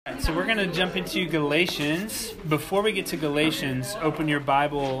All right, so we're going to jump into Galatians. Before we get to Galatians, open your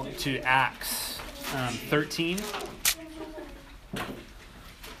Bible to Acts 13.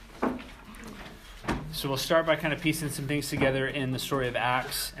 So we'll start by kind of piecing some things together in the story of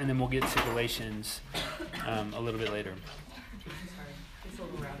Acts, and then we'll get to Galatians a little bit later. Sorry, it's a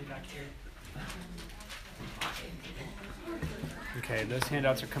little rowdy back here. Okay, those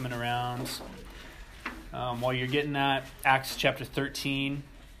handouts are coming around. While you're getting that, Acts chapter 13.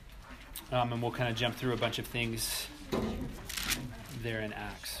 And we'll kind of jump through a bunch of things there in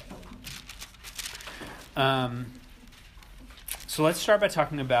Acts. So let's start by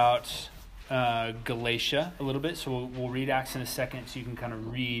talking about Galatia a little bit. So we'll read Acts in a second so you can kind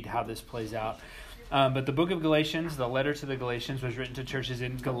of read how this plays out. But the book of Galatians, the letter to the Galatians, was written to churches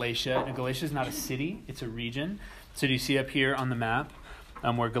in Galatia. And Galatia is not a city, it's a region. So do you see up here on the map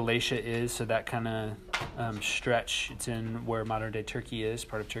where Galatia is? So that kind of stretch, it's in where modern-day Turkey is,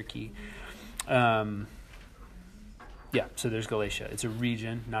 part of Turkey. So there's Galatia. It's a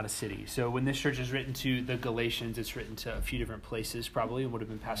region, not a city. So when this church is written to the Galatians, it's written to a few different places probably and would have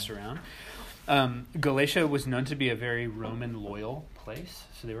been passed around. Galatia was known to be a very Roman loyal place.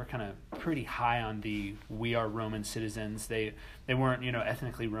 So they were kind of pretty high on the we are Roman citizens. They weren't,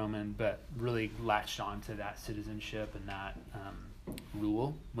 ethnically Roman, but really latched on to that citizenship and that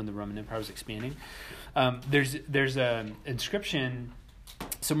rule when the Roman Empire was expanding. There's an inscription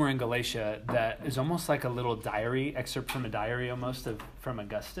somewhere in Galatia that is almost like a little diary, excerpt from a diary almost from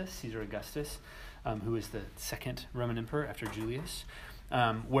Augustus, Caesar Augustus, who was the second Roman emperor after Julius,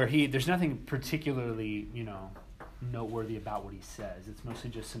 where there's nothing particularly, noteworthy about what he says. It's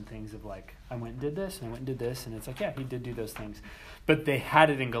mostly just some things of like, I went and did this, and I went and did this, and it's like, yeah, he did do those things. But they had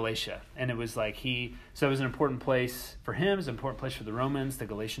it in Galatia, and it was like so it was an important place for him, it was an important place for the Romans. The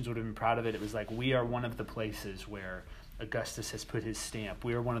Galatians would have been proud of it. It was like, we are one of the places where Augustus has put his stamp.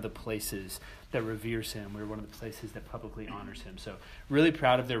 We are one of the places that reveres him. We're one of the places that publicly honors him. So really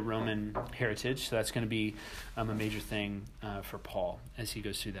proud of their Roman heritage. So that's going to be a major thing for Paul as he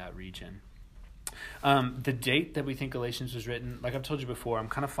goes through that region. The date that we think Galatians was written, like I've told you before, I'm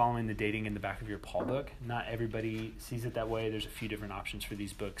kind of following the dating in the back of your Paul book. Not everybody sees it that way. There's a few different options for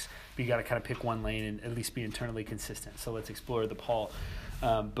these books, but you got to kind of pick one lane and at least be internally consistent. So let's explore the Paul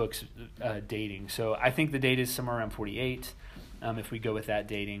books dating. So I think the date is somewhere around 48 if we go with that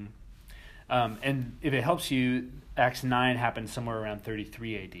dating. And if it helps you, Acts 9 happened somewhere around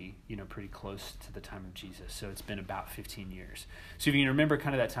 33 AD, pretty close to the time of Jesus. So it's been about 15 years. So if you can remember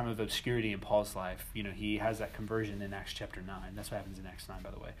kind of that time of obscurity in Paul's life, he has that conversion in Acts chapter 9. That's what happens in Acts 9, by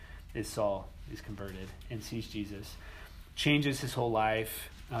the way, is Saul is converted and sees Jesus, changes his whole life,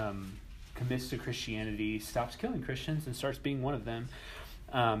 commits to Christianity, stops killing Christians and starts being one of them.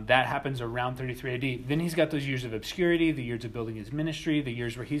 That happens around 33 AD. Then he's got those years of obscurity, the years of building his ministry, the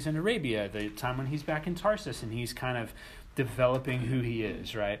years where he's in Arabia, the time when he's back in Tarsus, and he's kind of developing who he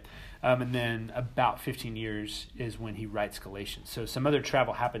is, right? And then about 15 years is when he writes Galatians. So some other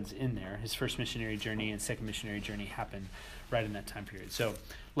travel happens in there. His first missionary journey and second missionary journey happened right in that time period. So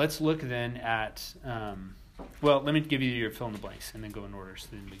let's look then at, let me give you your fill in the blanks and then go in order. So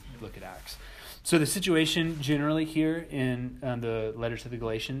then we look at Acts. So the situation generally here in the letter to the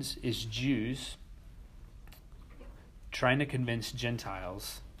Galatians is Jews trying to convince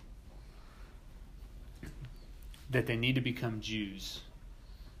Gentiles that they need to become Jews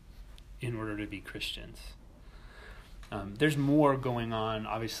in order to be Christians. There's more going on.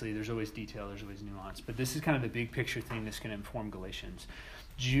 Obviously, there's always detail, there's always nuance, but this is kind of the big picture thing that's going to inform Galatians.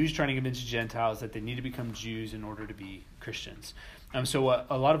 Jews trying to convince Gentiles that they need to become Jews in order to be Christians. So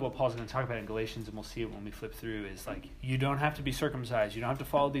a lot of what Paul's going to talk about in Galatians, and we'll see it when we flip through, is like, you don't have to be circumcised. You don't have to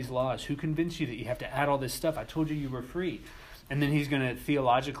follow these laws. Who convinced you that you have to add all this stuff? I told you were free. And then he's going to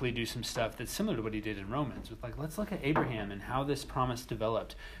theologically do some stuff that's similar to what he did in Romans. With like, let's look at Abraham and how this promise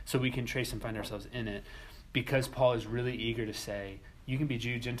developed so we can trace and find ourselves in it. Because Paul is really eager to say, you can be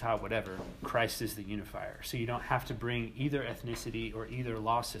Jew, Gentile, whatever. Christ is the unifier. So you don't have to bring either ethnicity or either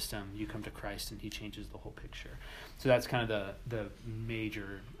law system. You come to Christ and he changes the whole picture. So that's kind of the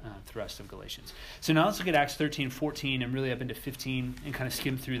major thrust of Galatians. So now let's look at Acts 13, 14, and really up into 15 and kind of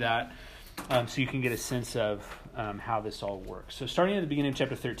skim through that so you can get a sense of how this all works. So starting at the beginning of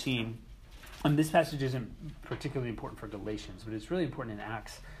chapter 13, this passage isn't particularly important for Galatians, but it's really important in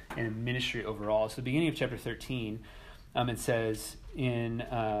Acts and in ministry overall. So the beginning of chapter 13, it says in,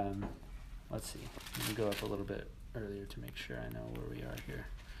 let's see, let me go up a little bit earlier to make sure I know where we are here.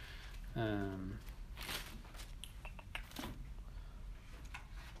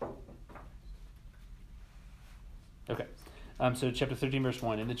 Okay, so chapter 13, verse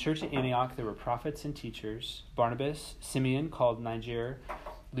 1. In the church at Antioch, there were prophets and teachers, Barnabas, Simeon, called Niger,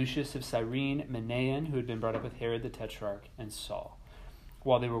 Lucius of Cyrene, Manaen, who had been brought up with Herod the Tetrarch, and Saul.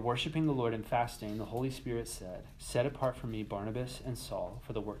 While they were worshiping the Lord and fasting, the Holy Spirit said, "Set apart for me Barnabas and Saul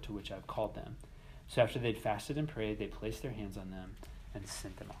for the work to which I have called them." So after they'd fasted and prayed, they placed their hands on them and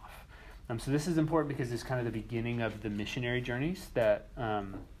sent them off. So this is important because it's kind of the beginning of the missionary journeys that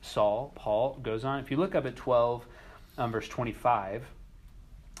Paul goes on. If you look up at 12, verse 25,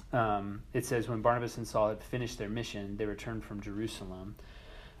 it says, when Barnabas and Saul had finished their mission, they returned from Jerusalem,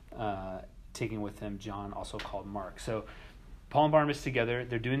 taking with them John, also called Mark. So Paul and Barnabas together,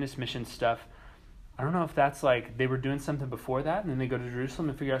 they're doing this mission stuff. I don't know if that's like they were doing something before that and then they go to Jerusalem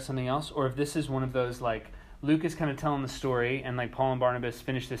and figure out something else, or if this is one of those like Luke is kind of telling the story and like Paul and Barnabas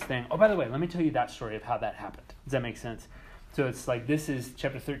finish this thing. Oh, by the way, let me tell you that story of how that happened. Does that make sense? So it's like this is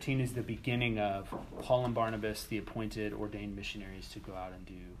chapter 13 is the beginning of Paul and Barnabas, the appointed, ordained missionaries to go out and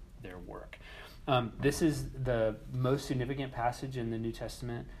do their work. This is the most significant passage in the New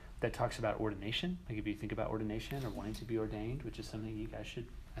Testament that talks about ordination. Like if you think about ordination or wanting to be ordained, which is something you guys should,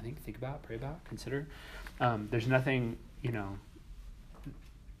 I think about, pray about, consider. There's nothing, it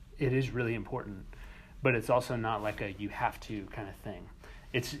is really important, but it's also not like a you have to kind of thing.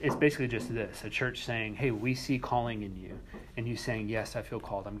 It's basically just this, a church saying, hey, we see calling in you, and you saying, yes, I feel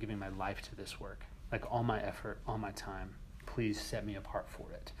called. I'm giving my life to this work. Like all my effort, all my time, please set me apart for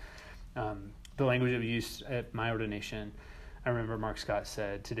it. The language that we used at my ordination, I remember Mark Scott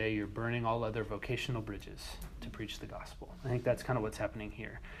said, today you're burning all other vocational bridges to preach the gospel. I think that's kind of what's happening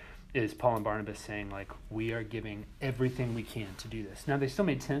here, is Paul and Barnabas saying, like, we are giving everything we can to do this. Now, they still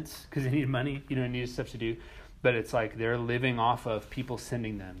made tents because they needed money, needed stuff to do, but it's like they're living off of people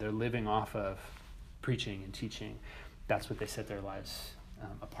sending them. They're living off of preaching and teaching. That's what they set their lives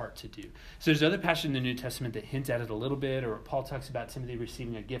apart to do. So there's other passages in the New Testament that hint at it a little bit, or Paul talks about Timothy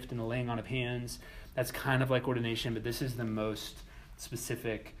receiving a gift and the laying on of hands. That's kind of like ordination, but this is the most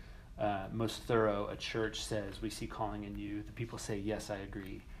specific, most thorough. A church says, we see calling in you. The people say, yes, I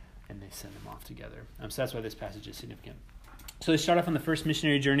agree, and they send them off together. So that's why this passage is significant. So they start off on the first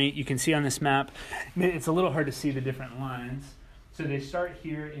missionary journey. You can see on this map, it's a little hard to see the different lines. So they start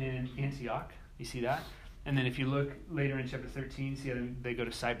here in Antioch. You see that? And then if you look later in chapter 13, see how they go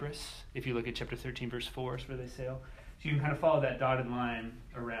to Cyprus. If you look at chapter 13, verse 4, is where they sail. So you can kind of follow that dotted line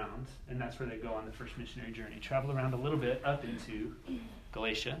around, and that's where they go on the first missionary journey. Travel around a little bit up into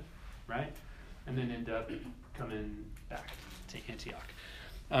Galatia, right? And then end up coming back to Antioch.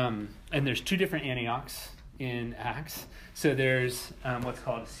 And there's two different Antiochs in Acts. So there's what's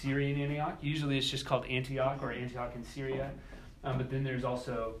called Syrian Antioch. Usually it's just called Antioch or Antioch in Syria. But then there's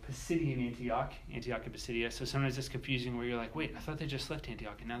also Pisidian Antioch, Antioch and Pisidia. So sometimes it's confusing where you're like, wait, I thought they just left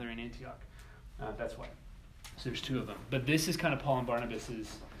Antioch and now they're in Antioch. That's why. So there's two of them. But this is kind of Paul and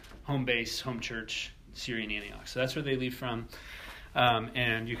Barnabas' home base, home church, Syrian Antioch. So that's where they leave from.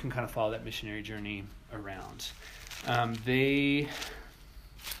 And you can kind of follow that missionary journey around. They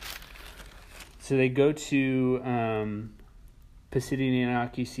go to Pisidian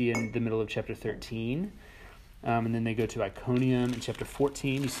Antioch, you see in the middle of chapter 13. And then they go to Iconium in chapter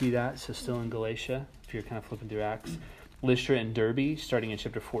 14. You see that? So still in Galatia, if you're kind of flipping through Acts. Lystra and Derbe, starting in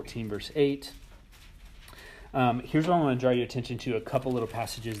chapter 14, verse 8. Here's what I want to draw your attention to, a couple little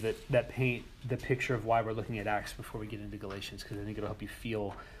passages that paint the picture of why we're looking at Acts before we get into Galatians, because I think it'll help you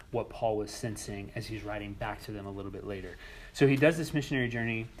feel what Paul was sensing as he's writing back to them a little bit later. So he does this missionary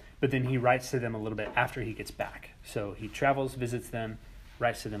journey, but then he writes to them a little bit after he gets back. So he travels, visits them,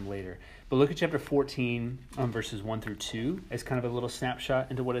 writes to them later. But look at chapter 14, verses 1 through 2 as kind of a little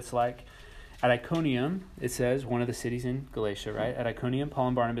snapshot into what it's like. At Iconium, it says, one of the cities in Galatia, right? At Iconium, Paul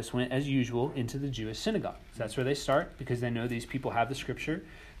and Barnabas went, as usual, into the Jewish synagogue. So that's where they start, because they know these people have the Scripture.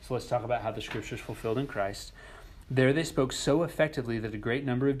 So let's talk about how the Scripture is fulfilled in Christ. There they spoke so effectively that a great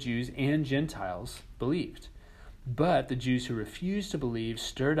number of Jews and Gentiles believed. But the Jews who refused to believe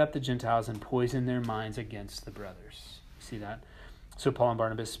stirred up the Gentiles and poisoned their minds against the brothers. See that? So Paul and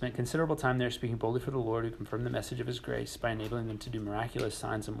Barnabas spent considerable time there speaking boldly for the Lord, who confirmed the message of his grace by enabling them to do miraculous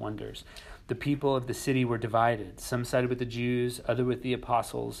signs and wonders. The people of the city were divided. Some sided with the Jews, others with the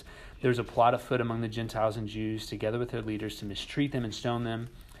apostles. There was a plot afoot among the Gentiles and Jews, together with their leaders, to mistreat them and stone them.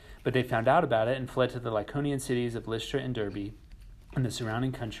 But they found out about it and fled to the Lycaonian cities of Lystra and Derbe and the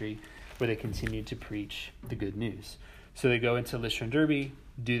surrounding country, where they continued to preach the good news. So they go into Lystra and Derbe,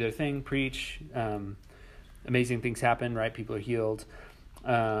 do their thing, preach. Amazing things happen, right? People are healed.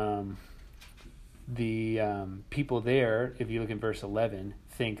 The people there, if you look in verse 11,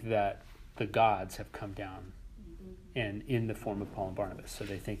 think that the gods have come down and in the form of Paul and Barnabas. So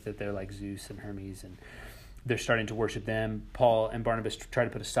they think that they're like Zeus and Hermes, and they're starting to worship them. Paul and Barnabas try to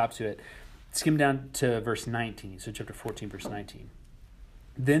put a stop to it. Skim down to verse 19, so chapter 14, verse 19.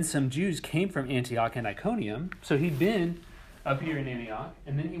 Then some Jews came from Antioch and Iconium. So he'd been up here in Antioch,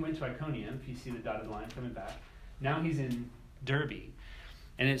 and then he went to Iconium, if you see the dotted line coming back. Now he's in Derbe.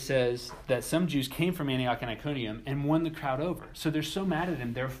 And it says that some Jews came from Antioch and Iconium and won the crowd over. So they're so mad at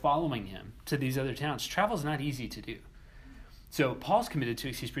him, they're following him to these other towns. Travel's not easy to do. So Paul's committed to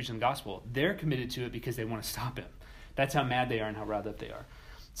it because he's preaching the gospel. They're committed to it because they want to stop him. That's how mad they are and how riled up they are.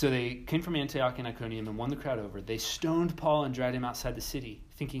 So they came from Antioch and Iconium and won the crowd over. They stoned Paul and dragged him outside the city,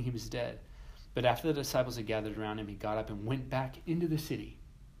 thinking he was dead. But after the disciples had gathered around him, he got up and went back into the city.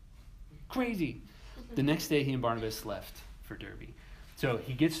 Crazy. The next day, he and Barnabas left for Derbe. So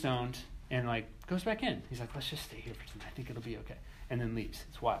he gets stoned and goes back in. He's like, let's just stay here for tonight. I think it'll be okay. And then leaves.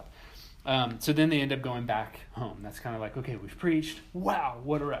 It's wild. So then they end up going back home. That's kind of like, okay, we've preached. Wow,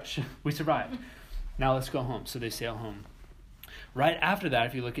 what a rush. We survived. Now let's go home. So they sail home. Right after that,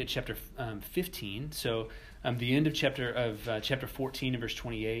 if you look at chapter 15, so the end of chapter 14 and verse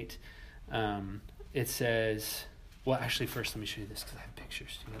 28, it says, well, actually, first let me show you this because I have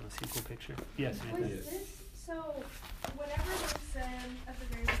pictures. Do you want to see a cool picture? Yes, Anthony. Was this, so whenever it said at the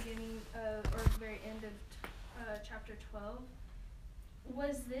very beginning or the very end of chapter 12,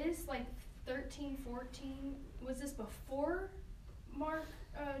 was this 13, 14, was this before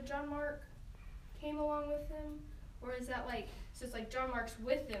John Mark came along with him? Or is that so it's John Mark's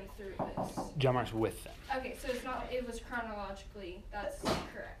with them through this? John Mark's with them. Okay, so it's not, it was chronologically, that's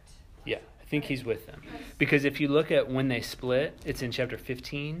correct. Yeah, I think he's with them. Because if you look at when they split, it's in chapter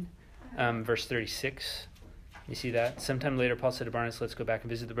 15, verse 36. You see that? Sometime later, Paul said to Barnabas, let's go back and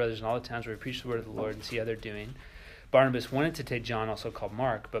visit the brothers in all the towns where we preach the word of the Lord and see how they're doing. Barnabas wanted to take John, also called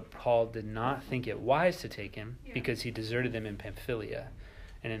Mark, but Paul did not think it wise to take him because he deserted them in Pamphylia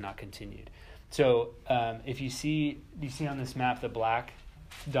and had not continued. So if you see on this map the black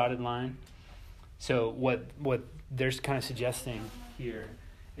dotted line? So what they're kind of suggesting here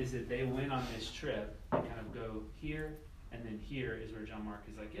is that they went on this trip and kind of go here, and then here is where John Mark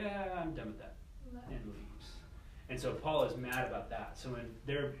is like, yeah, I'm done with that, and leaves. And so Paul is mad about that. So when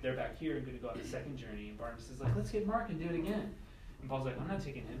they're back here and going to go on the second journey, and Barnabas is like, let's get Mark and do it again. And Paul's like, I'm not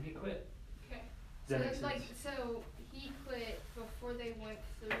taking him. He quit. Okay. Does that make sense? So he quit before they went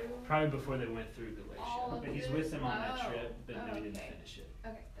through? Probably before they went through Galatia. But he's with them on that Oh. trip, but no, he didn't Okay. finish it.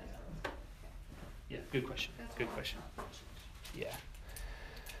 Okay, that's right. Yeah, good question. That's Good all. question. Yeah.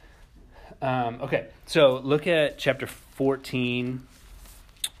 Okay, so look at chapter 14,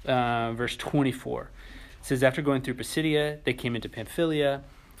 verse 24. It says, after going through Pisidia, they came into Pamphylia,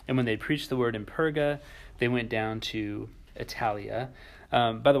 and when they preached the word in Perga, they went down to Italia.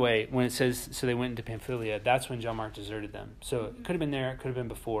 By the way, when it says, so they went into Pamphylia, that's when John Mark deserted them. So it could have been there, it could have been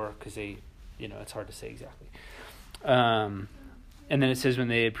before, because they, it's hard to say exactly. And then it says, when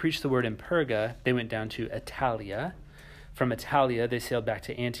they had preached the word in Perga, they went down to Italia. From Italia, they sailed back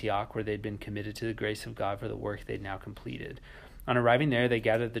to Antioch, where they'd been committed to the grace of God for the work they'd now completed. On arriving there, they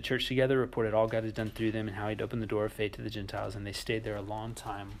gathered the church together, reported all God had done through them and how he'd opened the door of faith to the Gentiles, and they stayed there a long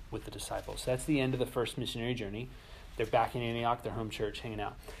time with the disciples. So that's the end of the first missionary journey. They're back in Antioch, their home church, hanging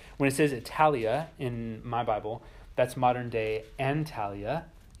out. When it says Italia in my Bible, that's modern-day Antalya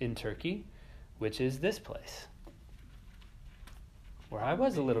in Turkey, which is this place, where I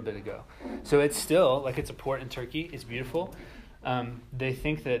was a little bit ago. So it's still, it's a port in Turkey. It's beautiful. They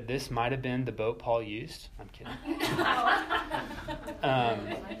think that this might have been the boat Paul used. I'm kidding.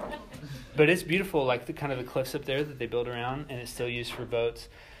 But it's beautiful, the kind of the cliffs up there that they build around, and it's still used for boats.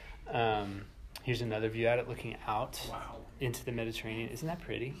 Here's another view at it, looking out into the Mediterranean. Isn't that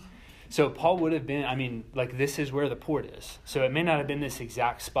pretty? So Paul would have been, this is where the port is. So it may not have been this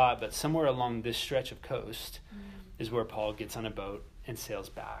exact spot, but somewhere along this stretch of coast is where Paul gets on a boat and sails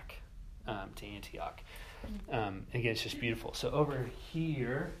back to Antioch. Again, it's just beautiful. So over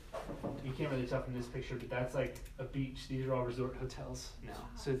here, you can't really tell from this picture, but that's a beach. These are all resort hotels now.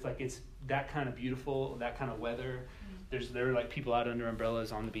 So it's that kind of beautiful, that kind of weather. There are people out under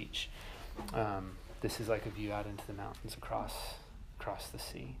umbrellas on the beach. This is a view out into the mountains across the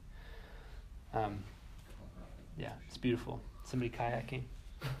sea. Yeah, it's beautiful. Somebody kayaking.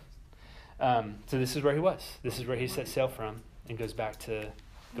 So this is where he was. This is where he set sail from and goes back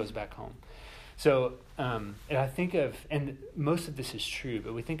home. So, and I think and most of this is true,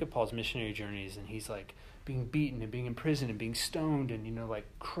 but we think of Paul's missionary journeys, and he's being beaten and being in prison and being stoned and,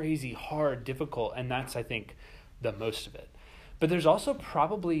 crazy, hard, difficult. And that's, I think, the most of it. But there's also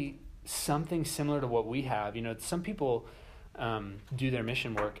probably something similar to what we have. Some people do their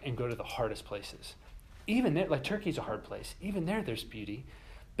mission work and go to the hardest places. Even there, Turkey's a hard place. Even there's beauty.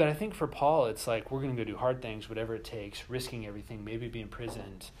 But I think for Paul, it's we're going to go do hard things, whatever it takes, risking everything, maybe be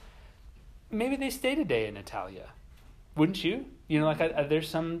imprisoned. Maybe they stayed a day in Italia. Wouldn't you? There's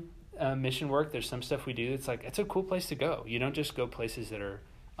some mission work, there's some stuff we do. It's like, it's a cool place to go. You don't just go places that are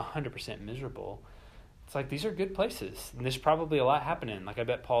 100% miserable. It's like, these are good places. And there's probably a lot happening. Like, I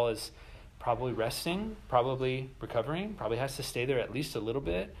bet Paul is probably resting, probably recovering, probably has to stay there at least a little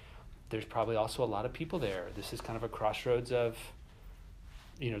bit. There's probably also a lot of people there. This is kind of a crossroads of,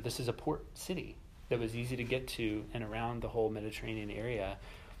 this is a port city that was easy to get to and around the whole Mediterranean area.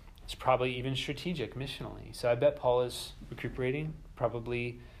 It's probably even strategic missionally. So I bet Paul is recuperating,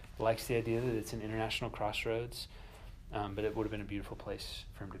 probably likes the idea that it's an international crossroads, but it would have been a beautiful place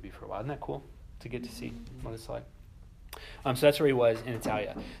for him to be for a while. Isn't that cool to get to see what it's like? So that's where he was in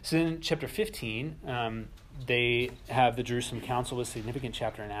Italia. So then chapter 15, they have the Jerusalem Council, a significant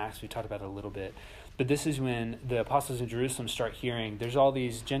chapter in Acts. We talked about it a little bit. But this is when the apostles in Jerusalem start hearing, there's all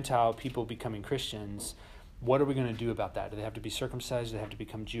these Gentile people becoming Christians. What are we going to do about that? Do they have to be circumcised? Do they have to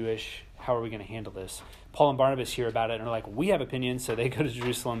become Jewish? How are we going to handle this? Paul and Barnabas hear about it and are like, we have opinions. So they go to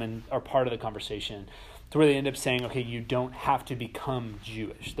Jerusalem and are part of the conversation, to where they end up saying, okay, you don't have to become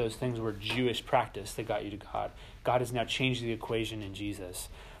Jewish. Those things were Jewish practice that got you to God. God has now changed the equation in Jesus.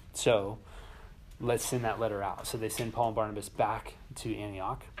 So let's send that letter out. So they send Paul and Barnabas back to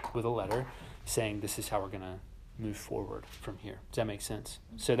Antioch with a letter saying, this is how we're going to move forward from here. Does that make sense?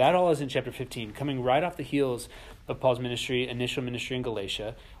 So that all is in chapter 15, coming right off the heels of Paul's initial ministry in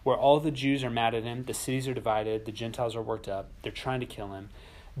Galatia, where all the Jews are mad at him, the cities are divided, the Gentiles are worked up, they're trying to kill him.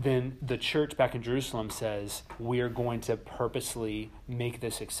 Then the church back in Jerusalem says, we are going to purposely make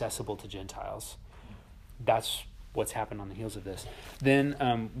this accessible to Gentiles. That's what's happened on the heels of this.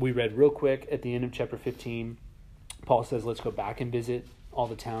 Then we read real quick at the end of chapter 15, Paul says, let's go back and visit all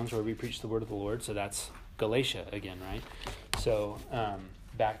the towns where we preach the word of the Lord. So that's Galatia again, right? So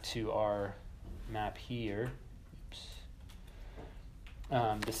back to our map here.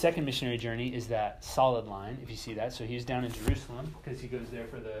 The second missionary journey is that solid line, if you see that. So he's down in Jerusalem because he goes there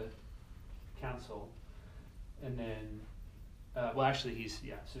for the council. And then, so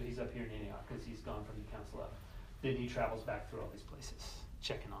he's up here in Antioch because he's gone from the council up. Then he travels back through all these places,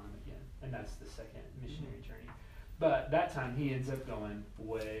 checking on them again. And that's the second missionary journey. But that time he ends up going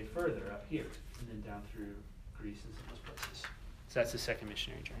way further up here and then down through Greece and some of those places. So that's the second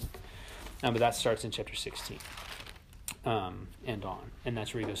missionary journey. But that starts in chapter 16 and on. And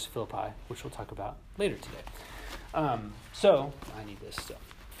that's where he goes to Philippi, which we'll talk about later today. So I need this stuff.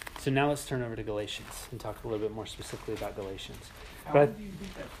 So now let's turn over to Galatians and talk a little bit more specifically about Galatians. How long do you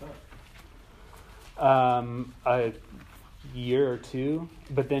think that took? A year or two,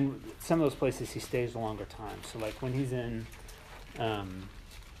 but then some of those places he stays a longer time. So like when he's in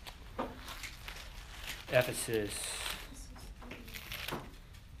Ephesus,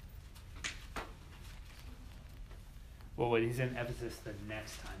 when he's in Ephesus the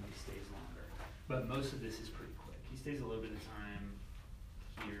next time he stays longer. But most of this is pretty quick. He stays a little bit of time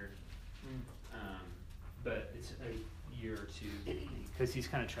here, but it's a year or two because he's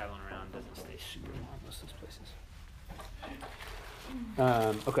kind of traveling around, doesn't stay super long most of those places.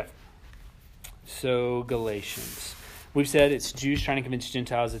 Okay, so Galatians. We've said it's Jews trying to convince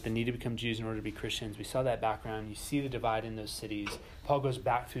Gentiles that they need to become Jews in order to be Christians. We saw that background. You see the divide in those cities. Paul goes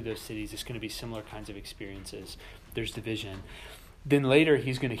back through those cities. It's going to be similar kinds of experiences. There's division. Then later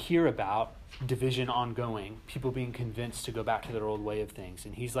he's going to hear about division ongoing, people being convinced to go back to their old way of things.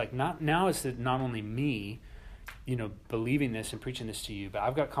 And he's like, now it's not only me, believing this and preaching this to you, but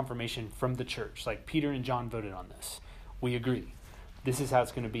I've got confirmation from the church. Like Peter and John voted on this. We agree. This is how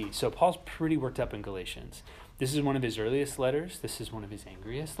it's going to be. So Paul's pretty worked up in Galatians. This is one of his earliest letters. This is one of his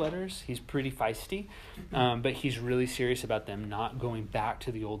angriest letters. He's pretty feisty, but he's really serious about them not going back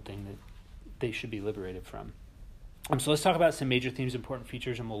to the old thing that they should be liberated from. So let's talk about some major themes, important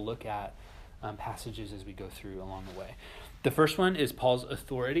features, and we'll look at passages as we go through along the way. The first one is Paul's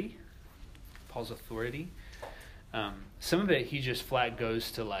authority. Some of it he just flat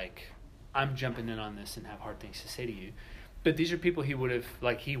goes to like, I'm jumping in on this and have hard things to say to you. But these are people he would have,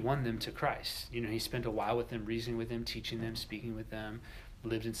 he won them to Christ. He spent a while with them, reasoning with them, teaching them, speaking with them,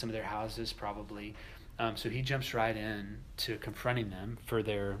 lived in some of their houses probably. So he jumps right in to confronting them for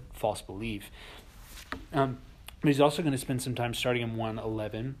their false belief. But he's also going to spend some time starting in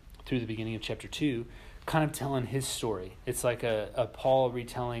 1:11 through the beginning of chapter 2, kind of telling his story. It's like a Paul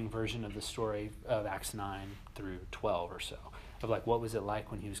retelling version of the story of Acts 9 through 12 or so, of what was it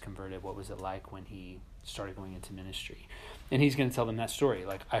like when he was converted? What was it like when he started going into ministry? And he's going to tell them that story.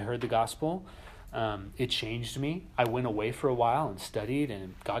 I heard the gospel. It changed me. I went away for a while and studied,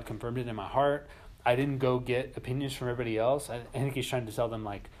 and God confirmed it in my heart. I didn't go get opinions from everybody else. I think he's trying to tell them,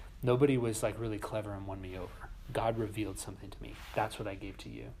 nobody was, really clever and won me over. God revealed something to me. That's what I gave to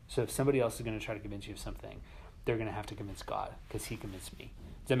you. So if somebody else is going to try to convince you of something, they're going to have to convince God because he convinced me.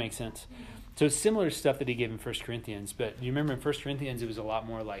 Does that make sense? So it's similar stuff that he gave in 1 Corinthians, but you remember in 1 Corinthians, it was a lot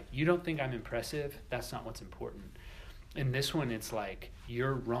more like, you don't think I'm impressive? That's not what's important. In this one, it's like,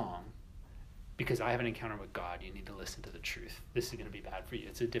 you're wrong because I have an encounter with God. You need to listen to the truth. This is going to be bad for you.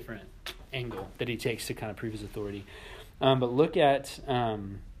 It's a different angle that he takes to kind of prove his authority. But look at chapter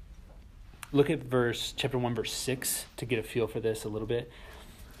 1, verse 6 to get a feel for this a little bit.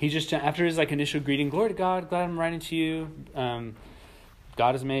 He just, after his initial greeting, glory to God, glad I'm writing to you.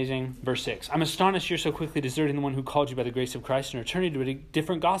 God is amazing. Verse 6, I'm astonished you're so quickly deserting the one who called you by the grace of Christ and returning to a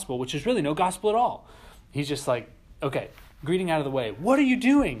different gospel, which is really no gospel at all. He's just like, okay, greeting out of the way. What are you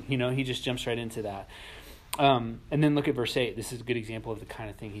doing? He just jumps right into that. And then look at verse 8. This is a good example of the kind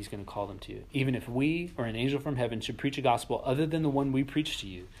of thing he's going to call them to. Even if we or an angel from heaven should preach a gospel other than the one we preach to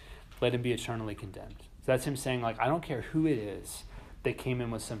you, let him be eternally condemned. So that's him saying, I don't care who it is that came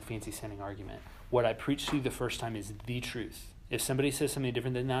in with some fancy sounding argument. What I preached to you the first time is the truth. If somebody says something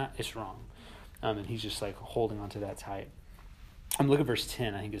different than that, it's wrong. And he's just holding on to that tight. Look at verse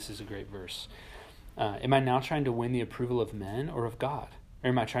 10. I think this is a great verse. Am I now trying to win the approval of men or of God? Or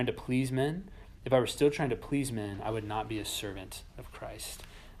am I trying to please men? If I were still trying to please men, I would not be a servant of Christ.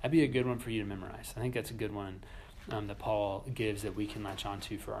 That'd be a good one for you to memorize. I think that's a good one that Paul gives that we can latch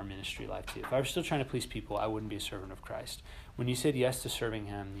onto for our ministry life too. If I were still trying to please people, I wouldn't be a servant of Christ. When you said yes to serving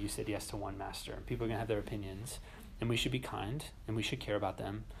him, you said yes to one master. People are going to have their opinions, and we should be kind, and we should care about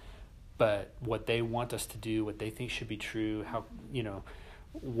them. But what they want us to do, what they think should be true,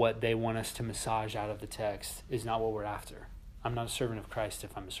 what they want us to massage out of the text is not what we're after. I'm not a servant of Christ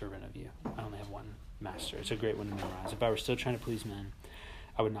if I'm a servant of you. I only have one master. It's a great one to memorize. If I were still trying to please men,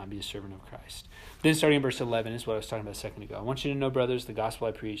 I would not be a servant of Christ. Then starting in verse 11 is what I was talking about a second ago. I want you to know, brothers, the gospel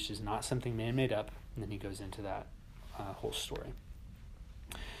I preached is not something man made up. And then he goes into that whole story.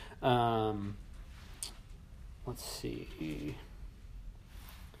 Let's see.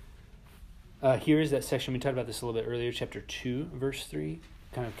 Here is that section. We talked about this a little bit earlier, chapter 2, verse 3,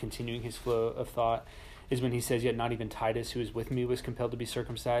 kind of continuing his flow of thought, is when he says, yet not even Titus, who was with me, was compelled to be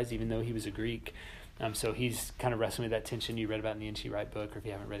circumcised, even though he was a Greek. So he's kind of wrestling with that tension you read about in the N.T. Wright book, or if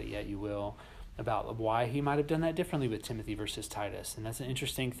you haven't read it yet, you will, about why he might have done that differently with Timothy versus Titus. And that's an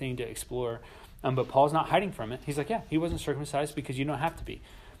interesting thing to explore. But Paul's not hiding from it. He's like, yeah, he wasn't circumcised because you don't have to be.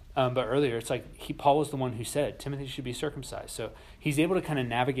 But earlier, it's Paul was the one who said Timothy should be circumcised. So he's able to kind of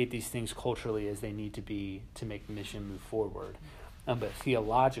navigate these things culturally as they need to be to make the mission move forward. But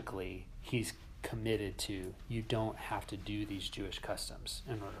theologically, he's committed to, you don't have to do these Jewish customs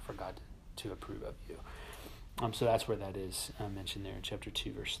in order for God to approve of you. So that's where that is mentioned there in chapter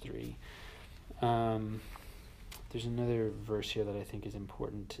 2, verse 3. There's another verse here that I think is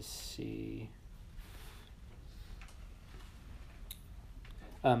important to see.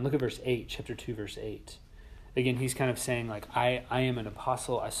 Look at verse 8, chapter 2, verse 8. Again, he's kind of saying, I am an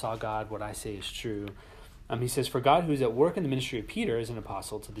apostle. I saw God. What I say is true. He says, for God, who is at work in the ministry of Peter as an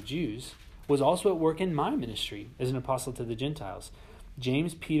apostle to the Jews, was also at work in my ministry as an apostle to the Gentiles.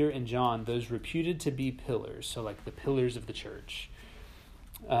 James, Peter, and John, those reputed to be pillars, so the pillars of the church,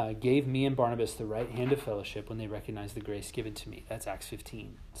 gave me and Barnabas the right hand of fellowship when they recognized the grace given to me. That's Acts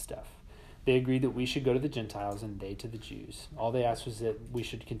 15 stuff. They agreed that we should go to the Gentiles and they to the Jews. All they asked was that we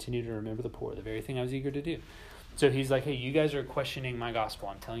should continue to remember the poor, the very thing I was eager to do. So he's like, hey, you guys are questioning my gospel.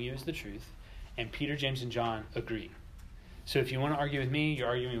 I'm telling you it's the truth. And Peter, James, and John agree. So if you want to argue with me, you're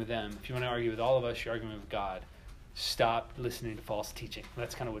arguing with them. If you want to argue with all of us, you're arguing with God. Stop listening to false teaching.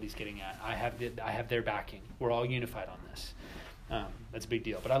 That's kind of what he's getting at. I have their backing. We're all unified on this. That's a big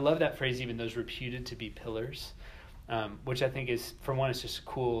deal. But I love that phrase, even those reputed to be pillars, which I think is, for one, it's just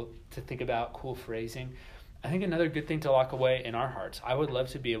cool to think about, cool phrasing. I think another good thing to lock away in our hearts, I would love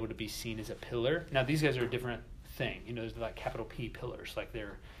to be able to be seen as a pillar. Now, these guys are a different thing. There's capital P pillars,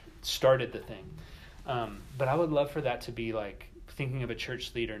 they're started the thing. But I would love for that to be thinking of a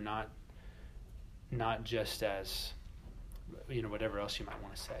church leader, not just as, whatever else you might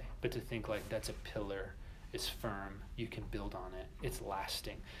want to say, but to think that's a pillar. It's firm. You can build on it. It's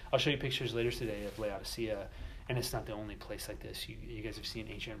lasting. I'll show you pictures later today of Laodicea, and it's not the only place like this. You guys have seen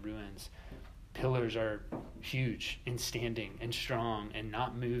ancient ruins. Pillars are huge and standing and strong and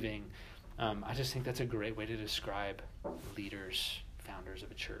not moving. I just think that's a great way to describe leaders, founders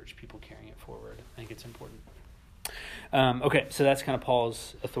of a church, people carrying it forward. I think it's important. Okay, so that's kind of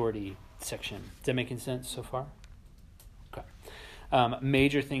Paul's authority section. Is that making sense so far? Okay.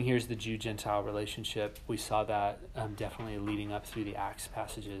 Major thing here is the Jew-Gentile relationship. We saw that definitely leading up through the Acts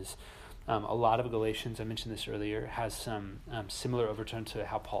passages. A lot of Galatians, I mentioned this earlier, has some similar overtone to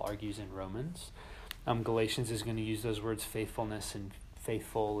how Paul argues in Romans. Galatians is going to use those words faithfulness and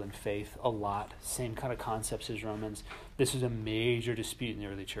faithful and faith a lot. Same kind of concepts as Romans. This was a major dispute in the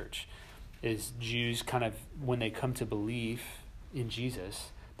early church. Is Jews kind of, when they come to believe in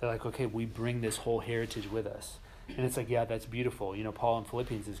Jesus, they're like, okay, we bring this whole heritage with us. And it's like, yeah, that's beautiful. You know, Paul in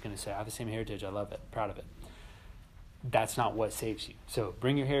Philippians is going to say, I have the same heritage. I love it. Proud of it. That's not what saves you. So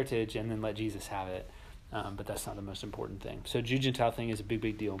bring your heritage and then let Jesus have it. But that's not the most important thing. So Jew-Gentile thing is a big,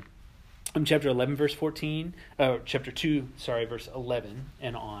 big deal. Chapter 11, verse 14, chapter 2, verse 11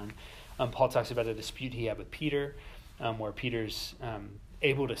 and on, Paul talks about a dispute he had with Peter, where Peter's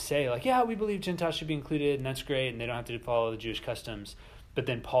able to say, like, yeah, we believe Gentiles should be included, and that's great, and they don't have to follow the Jewish customs. But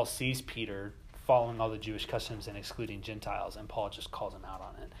then Paul sees Peter following all the Jewish customs and excluding Gentiles, and Paul just calls him out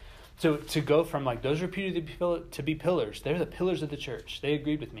on it. So to go from, like, those reputed to be pillars, they're the pillars of the church. They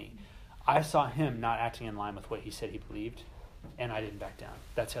agreed with me. I saw him not acting in line with what he said he believed, and I didn't back down.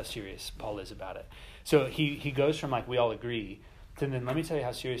 That's how serious Paul is about it. So he goes from, like, we all agree, to then let me tell you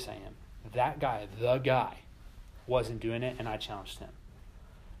how serious I am. That guy, the guy, wasn't doing it, and I challenged him.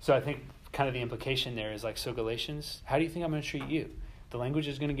 So I think kind of the implication there is, like, so Galatians, how do you think I'm going to treat you? The language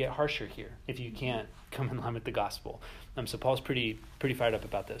is going to get harsher here if you can't come in line with the gospel. So Paul's pretty fired up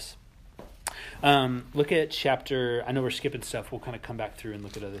about this. Look at chapter, I know we're skipping stuff. We'll kind of come back through and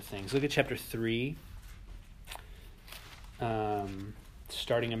look at other things. Look at chapter 3,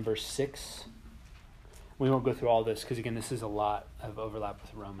 starting in verse 6. We won't go through all this because, again, this is a lot of overlap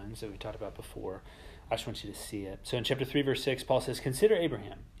with Romans that we talked about before. I just want you to see it. So in chapter 3, verse 6, Paul says, consider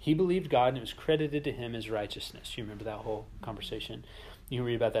Abraham. He believed God and it was credited to him as righteousness. You remember that whole conversation? You can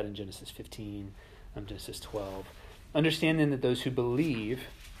read about that in Genesis 15, Genesis 12. Understand then that those who believe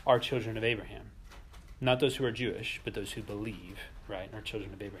are children of Abraham. Not those who are Jewish, but those who believe, right, are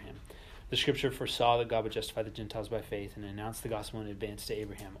children of Abraham. The scripture foresaw that God would justify the Gentiles by faith and announced the gospel in advance to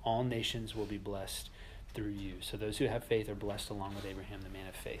Abraham. All nations will be blessed through you. So those who have faith are blessed along with Abraham, the man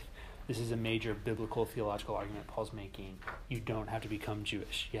of faith. This is a major biblical theological argument Paul's making. You don't have to become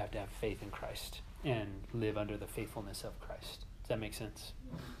Jewish. You have to have faith in Christ and live under the faithfulness of Christ. Does that make sense?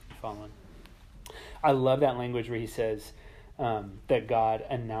 Following? I love that language where he says that God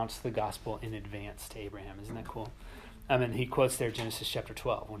announced the gospel in advance to Abraham. Isn't that cool? And he quotes there Genesis chapter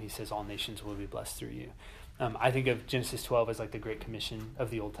 12 when he says all nations will be blessed through you. I think of Genesis 12 as like the Great Commission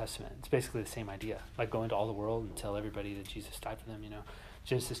of the Old Testament. It's basically the same idea, like go into all the world and tell everybody that Jesus died for them, you know.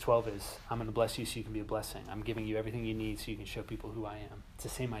 Genesis 12 is, I'm going to bless you so you can be a blessing. I'm giving you everything you need so you can show people who I am. It's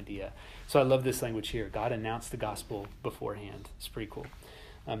the same idea. So I love this language here. God announced the gospel beforehand. It's pretty cool.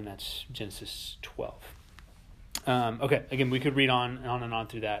 And that's Genesis 12. Okay, again, we could read on and on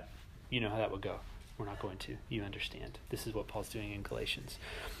through that. You know how that would go. We're not going to. You understand. This is what Paul's doing in Galatians.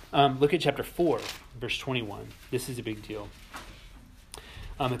 Look at chapter 4, verse 21. This is a big deal.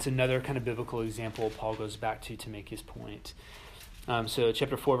 It's another kind of biblical example Paul goes back to make his point. So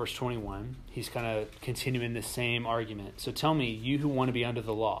chapter 4, verse 21, he's kind of continuing the same argument. So tell me, you who want to be under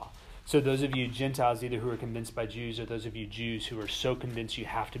the law. So those of you Gentiles, either who are convinced by Jews or those of you Jews who are so convinced you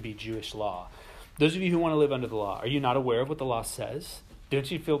have to be Jewish law. Those of you who want to live under the law, are you not aware of what the law says? Don't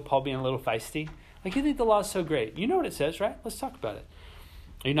you feel Paul being a little feisty? Like, you think the law is so great. You know what it says, right? Let's talk about it.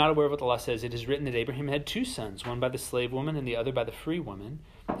 Are you not aware of what the law says? It is written that Abraham had two sons, one by the slave woman and the other by the free woman.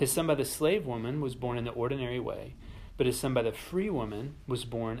 His son by the slave woman was born in the ordinary way, but his son by the free woman was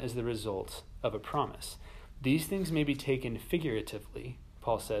born as the result of a promise. These things may be taken figuratively,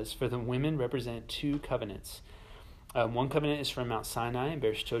 Paul says, for the women represent two covenants. One covenant is from Mount Sinai and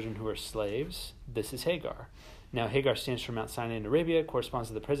bears children who are slaves. This is Hagar. Now, Hagar stands for Mount Sinai in Arabia, corresponds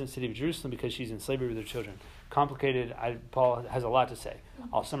to the present city of Jerusalem because she's in slavery with her children. Complicated. Paul has a lot to say.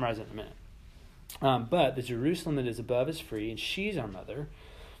 I'll summarize it in a minute. But the Jerusalem that is above is free, and she's our mother.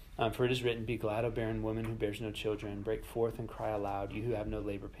 For it is written, be glad, O barren woman who bears no children. Break forth and cry aloud, you who have no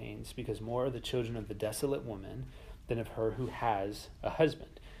labor pains, because more are the children of the desolate woman than of her who has a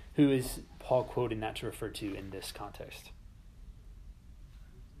husband. Who is Paul quoting that to refer to in this context?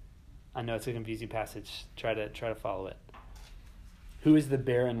 I know it's a confusing passage. Try to follow it. Who is the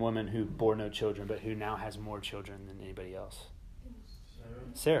barren woman who bore no children, but who now has more children than anybody else?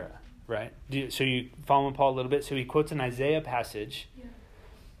 Sarah, right? So you following Paul a little bit? So he quotes an Isaiah passage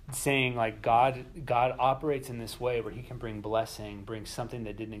saying, like, God operates in this way where he can bring blessing, bring something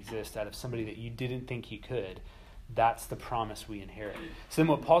that didn't exist out of somebody that you didn't think he could. That's the promise we inherit. So then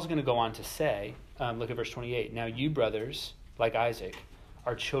what Paul's going to go on to say, look at verse 28. Now you brothers, like Isaac,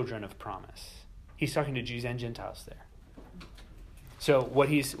 are children of promise. He's talking to Jews and Gentiles there. So what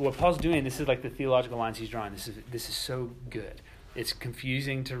Paul's doing, this is like the theological lines he's drawing. This is so good. It's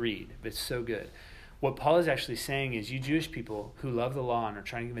confusing to read, but it's so good. What Paul is actually saying is, you Jewish people who love the law and are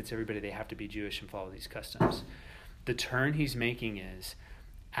trying to convince everybody they have to be Jewish and follow these customs, The turn he's making is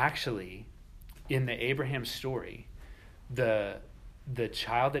actually in the Abraham story, the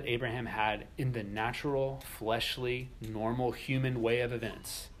child that Abraham had in the natural, fleshly, normal human way of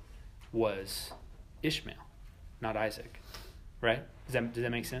events was Ishmael, not Isaac. Right? Does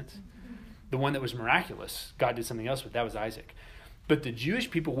that make sense? The one that was miraculous, God did something else with, that was Isaac. But the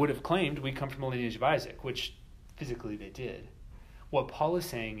Jewish people would have claimed we come from the lineage of Isaac, which physically they did. What Paul is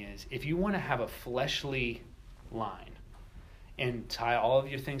saying is, if you want to have a fleshly line and tie all of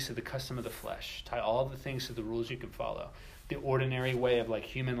your things to the custom of the flesh, tie all of the things to the rules you can follow, the ordinary way of like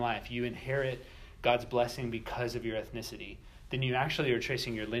human life, you inherit God's blessing because of your ethnicity, then you actually are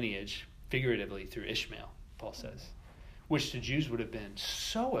tracing your lineage figuratively through Ishmael, Paul says, which to Jews would have been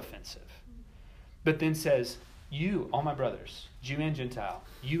so offensive. But then says, you, all my brothers, Jew and Gentile,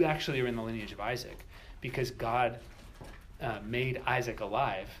 you actually are in the lineage of Isaac because God made Isaac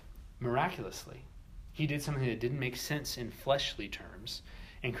alive miraculously. He did something that didn't make sense in fleshly terms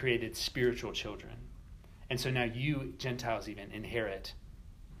and created spiritual children. And so now you, Gentiles even, inherit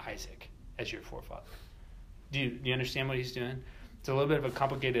Isaac as your forefather. Do you understand what he's doing? It's a little bit of a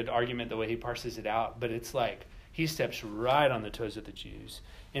complicated argument the way he parses it out, but it's like he steps right on the toes of the Jews,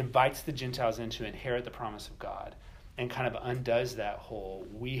 invites the Gentiles in to inherit the promise of God, and kind of undoes that whole,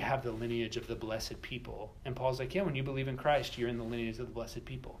 we have the lineage of the blessed people. And Paul's like, yeah, when you believe in Christ, you're in the lineage of the blessed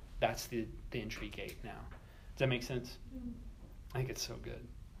people. That's the entry gate now. Does that make sense? I think it's so good.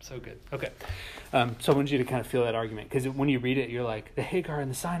 So good. Okay. So I want you to kind of feel that argument, because when you read it, you're like, the Hagar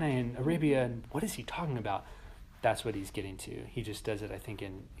and the Sinai and Arabia, and what is he talking about? That's what he's getting to. He just does it, I think,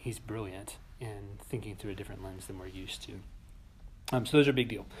 he's brilliant in thinking through a different lens than we're used to. So those are a big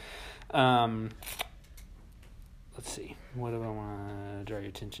deal. Let's see. What do I want to draw your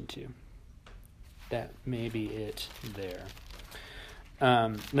attention to? That may be it there.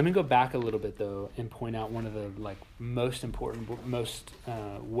 Let me go back a little bit, though, and point out one of the most important, most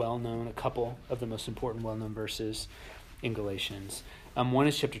well-known, a couple of the most important well-known verses in Galatians. One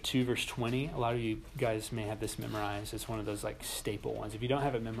is chapter 2, verse 20. A lot of you guys may have this memorized. It's one of those staple ones. If you don't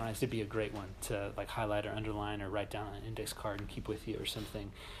have it memorized, it'd be a great one to highlight or underline or write down on an index card and keep with you or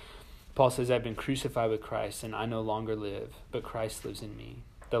something. Paul says, I've been crucified with Christ, and I no longer live, but Christ lives in me.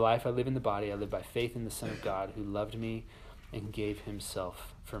 The life I live in the body, I live by faith in the Son of God who loved me and gave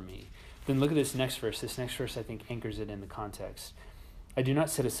himself for me. Then look at this next verse. This next verse, I think, anchors it in the context. I do not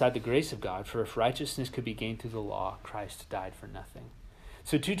set aside the grace of God, for if righteousness could be gained through the law, Christ died for nothing.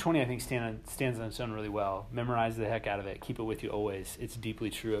 So 2:20, I think, stands on its own really well. Memorize the heck out of it. Keep it with you always. It's deeply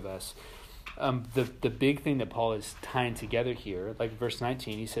true of us. The big thing that Paul is tying together here, like verse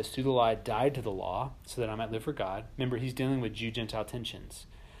 19, he says, through the law I died to the law so that I might live for God. Remember, he's dealing with Jew-Gentile tensions.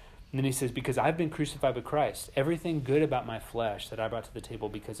 And then he says, because I've been crucified with Christ, everything good about my flesh that I brought to the table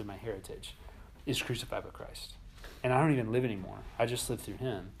because of my heritage is crucified with Christ. And I don't even live anymore. I just live through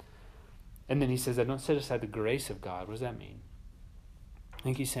him. And then he says, I don't set aside the grace of God. What does that mean? I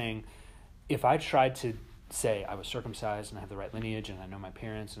think he's saying, if I tried to say I was circumcised and I have the right lineage and I know my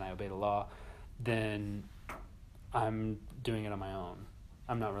parents and I obey the law, then I'm doing it on my own.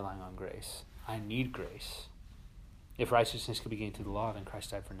 I'm not relying on grace. I need grace. If righteousness could be gained through the law, then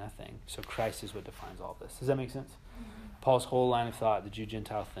Christ died for nothing. So Christ is what defines all this. Does that make sense? Mm-hmm. Paul's whole line of thought, the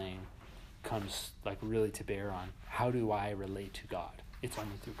Jew-Gentile thing, comes really to bear on how do I relate to God? It's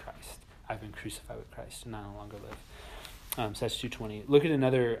only through Christ. I've been crucified with Christ and I no longer live. So that's 2:20. Look at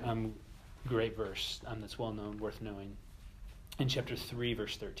another great verse that's well known, worth knowing. In chapter 3,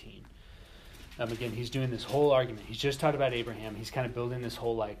 verse 13. Again, he's doing this whole argument. He's just talked about Abraham. He's kind of building this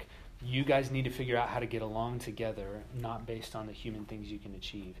whole you guys need to figure out how to get along together, not based on the human things you can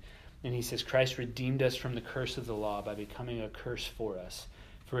achieve. And he says, Christ redeemed us from the curse of the law by becoming a curse for us.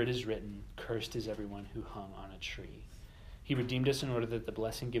 For it is written, cursed is everyone who hung on a tree. He redeemed us in order that the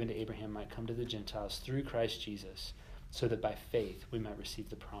blessing given to Abraham might come to the Gentiles through Christ Jesus, so that by faith we might receive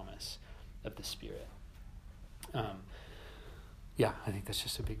the promise of the Spirit. I think that's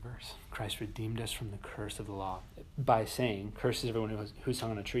just a big verse. Christ redeemed us from the curse of the law by saying, cursed is everyone who's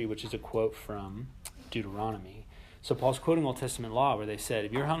hung on a tree, which is a quote from Deuteronomy. So Paul's quoting Old Testament law where they said,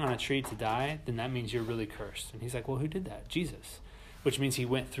 if you're hung on a tree to die, then that means you're really cursed. And he's like, well, who did that? Jesus. Which means he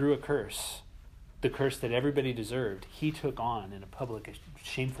went through a curse, the curse that everybody deserved. He took on in a public,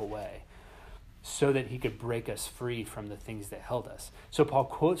 shameful way so that he could break us free from the things that held us. So Paul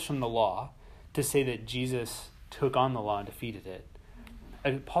quotes from the law to say that Jesus took on the law and defeated it.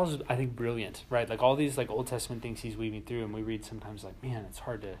 And Paul's, I think, brilliant, right? All these Old Testament things he's weaving through, and we read sometimes man,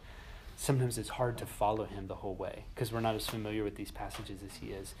 sometimes it's hard to follow him the whole way because we're not as familiar with these passages as he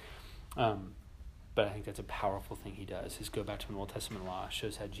is. But I think that's a powerful thing he does, is go back to an Old Testament law,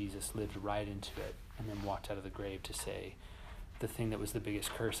 shows how Jesus lived right into it and then walked out of the grave to say, the thing that was the biggest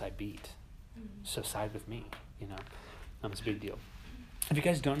curse I beat. So side with me, It's a big deal. If you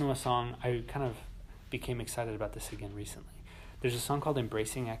guys don't know a song, I kind of became excited about this again recently. There's a song called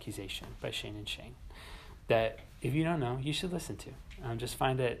Embracing Accusation by Shane and Shane that if you don't know, you should listen to. Just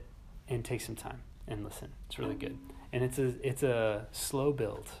find it and take some time and listen. It's really good. And it's a slow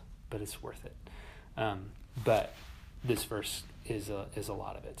build, but it's worth it. But this verse is a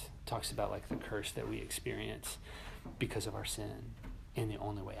lot of it. It talks about like the curse that we experience because of our sin and the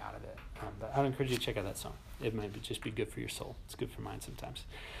only way out of it. But I would encourage you to check out that song. It might just be good for your soul. It's good for mine sometimes.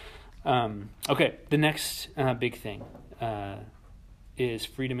 Okay, the next big thing is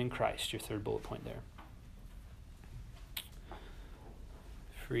freedom in Christ, your third bullet point there.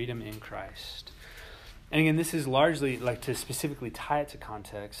 Freedom in Christ. And again, this is largely, like to specifically tie it to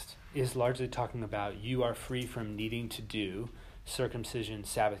context, is largely talking about you are free from needing to do circumcision,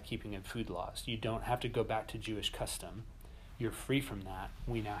 Sabbath keeping, and food laws. You don't have to go back to Jewish custom. You're free from that.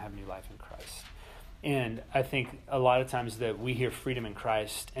 We now have new life in Christ. And I think a lot of times that we hear freedom in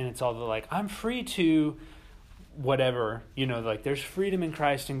Christ, and it's all the like, I'm free to whatever, like there's freedom in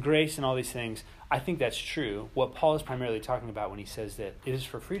Christ and grace and all these things. I think that's true. What Paul is primarily talking about when he says that it is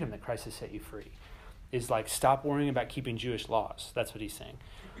for freedom that Christ has set you free, is like stop worrying about keeping Jewish laws. That's what he's saying.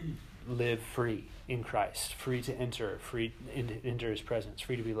 Live free in Christ, free to enter, free to enter his presence,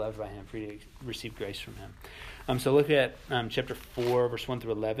 free to be loved by him, free to receive grace from him. So look at chapter 4, verse 1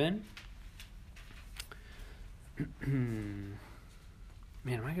 through 11. Man,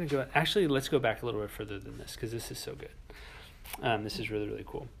 am I going to go? Actually, let's go back a little bit further than this because this is so good. This is really, really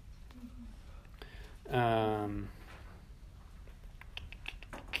cool.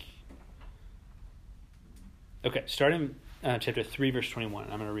 Okay, starting chapter 3, verse 21. I'm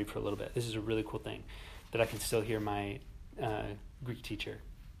going to read for a little bit. This is a really cool thing that I can still hear my Greek teacher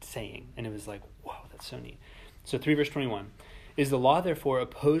saying. And it was like, whoa, that's so neat. So 3, verse 21. Is the law, therefore,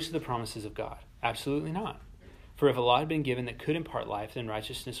 opposed to the promises of God? Absolutely not. For if a law had been given that could impart life, then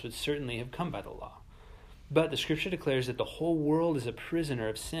righteousness would certainly have come by the law. But the Scripture declares that the whole world is a prisoner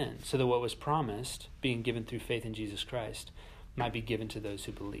of sin, so that what was promised, being given through faith in Jesus Christ, might be given to those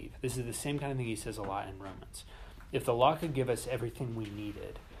who believe. This is the same kind of thing he says a lot in Romans. If the law could give us everything we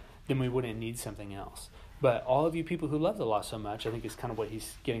needed, then we wouldn't need something else. But all of you people who love the law so much, I think is kind of what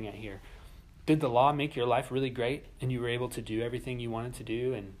he's getting at here. Did the law make your life really great and you were able to do everything you wanted to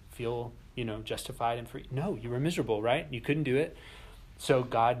do and feel, justified and free? No, you were miserable, right? You couldn't do it. So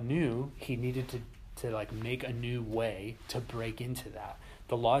God knew he needed to like make a new way to break into that.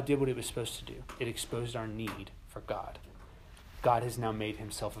 The law did what it was supposed to do. It exposed our need for God. God has now made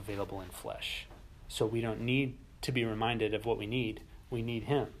himself available in flesh. So we don't need to be reminded of what we need. We need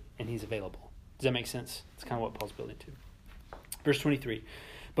him, and he's available. Does that make sense? It's kind of what Paul's building to. Verse 23.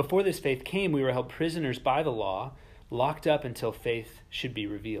 Before this faith came, we were held prisoners by the law, locked up until faith should be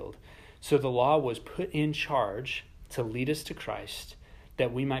revealed. So the law was put in charge to lead us to Christ,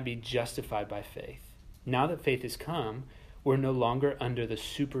 that we might be justified by faith. Now that faith has come, we're no longer under the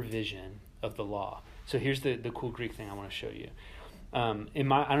supervision of the law. So here's the cool Greek thing I want to show you. I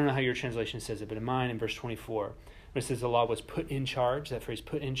don't know how your translation says it, but in mine, in verse 24, when it says the law was put in charge, that phrase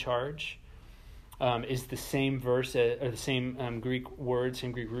 "put in charge" is the same verse or the same Greek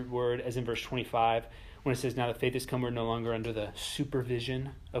root word as in verse 25, when it says, "Now that faith has come, we're no longer under the supervision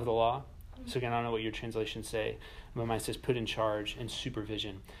of the law." So again, I don't know what your translations say, but mine says "put in charge" and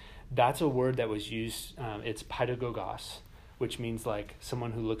 "supervision." That's a word that was used. It's pedagogos, which means like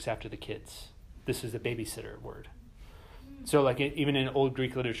someone who looks after the kids. This is the babysitter word. So like even in old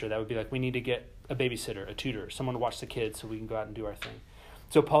Greek literature, that would be like, we need to get a babysitter, a tutor, someone to watch the kids so we can go out and do our thing.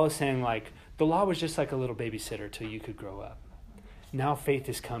 So Paul is saying like, the law was just like a little babysitter till you could grow up. Now faith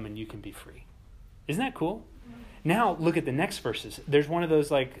has come and you can be free. Isn't that cool? Now look at the next verses. There's one of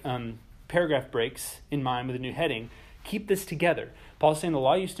those like paragraph breaks in mine with a new heading. Keep this together. Paul's saying the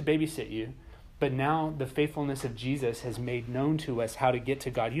law used to babysit you, but now the faithfulness of Jesus has made known to us how to get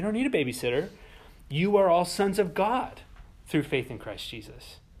to God. You don't need a babysitter. You are all sons of God through faith in Christ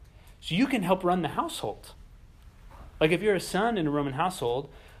Jesus. So you can help run the household. Like if you're a son in a Roman household,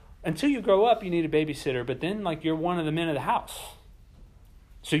 until you grow up, you need a babysitter, but then like you're one of the men of the house.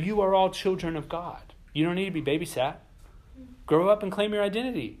 So you are all children of God. You don't need to be babysat. Grow up and claim your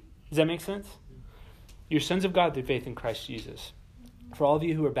identity. Does that make sense? You're sons of God through faith in Christ Jesus. For all of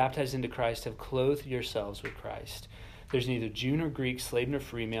you who are baptized into Christ have clothed yourselves with Christ. There's neither Jew nor Greek, slave nor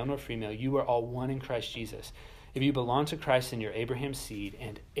free, male nor female. You are all one in Christ Jesus. If you belong to Christ, then you're Abraham's seed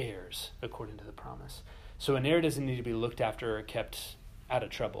and heirs according to the promise. So an heir doesn't need to be looked after or kept out of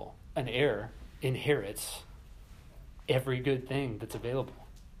trouble. An heir inherits every good thing that's available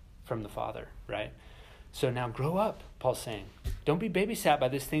from the Father, right? So now grow up, Paul's saying. Don't be babysat by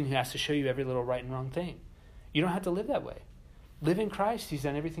this thing who has to show you every little right and wrong thing. You don't have to live that way. Live in Christ. He's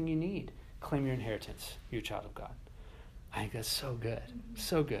done everything you need. Claim your inheritance. You're a child of God. I think that's so good.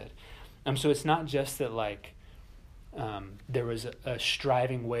 So good. So it's not just that there was a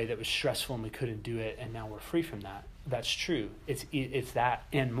striving way that was stressful and we couldn't do it and now we're free from that. That's true. It's that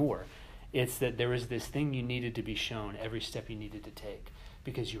and more. It's that there was this thing you needed to be shown every step you needed to take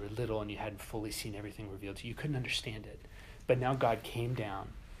because you were little and you hadn't fully seen everything revealed to you. You couldn't understand it. But now God came down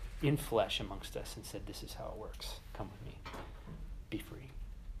in flesh amongst us and said, this is how it works. Come with me. Be free.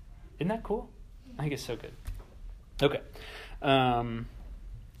 Isn't that cool? I think it's so good. Okay.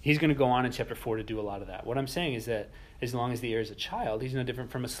 He's going to go on in chapter 4 to do a lot of that. What I'm saying is that as long as the heir is a child, he's no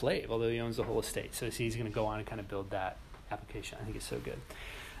different from a slave, although he owns the whole estate. So he's going to go on and kind of build that application. I think it's so good.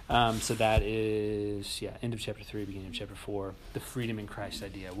 So that is, end of chapter 3, beginning of chapter 4, the freedom in Christ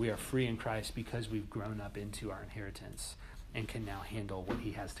idea. We are free in Christ because we've grown up into our inheritance and can now handle what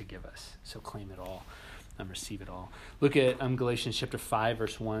he has to give us. So claim it all, receive it all. Look at Galatians chapter 5,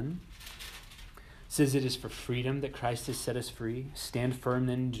 verse 1. It says, it is for freedom that Christ has set us free. Stand firm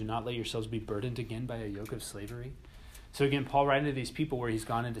then, and do not let yourselves be burdened again by a yoke of slavery. So again, Paul writing to these people where he's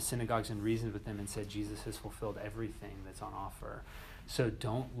gone into synagogues and reasoned with them and said, Jesus has fulfilled everything that's on offer. So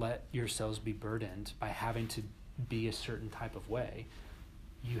don't let yourselves be burdened by having to be a certain type of way.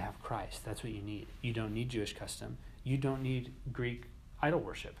 You have Christ. That's what you need. You don't need Jewish custom. You don't need Greek idol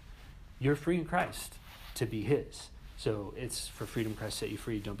worship. You're free in Christ to be his. So it's for freedom Christ set you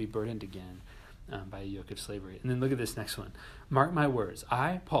free. Don't be burdened again by a yoke of slavery. And then look at this next one. Mark my words.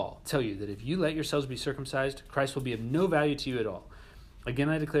 I, Paul, tell you that if you let yourselves be circumcised, Christ will be of no value to you at all. Again,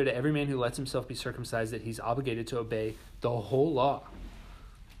 I declare to every man who lets himself be circumcised that he's obligated to obey the whole law.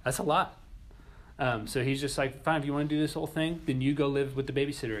 That's a lot. So he's just like, fine, if you want to do this whole thing, then you go live with the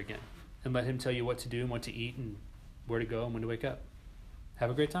babysitter again and let him tell you what to do and what to eat and where to go and when to wake up. Have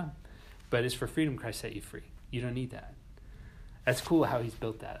a great time. But it's for freedom Christ set you free. You don't need that. That's cool how he's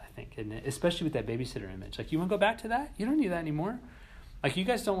built that, I think, isn't it? Especially with that babysitter image. Like, you want to go back to that? You don't need that anymore. Like, you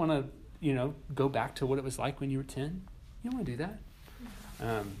guys don't want to, go back to what it was like when you were 10. You don't want to do that.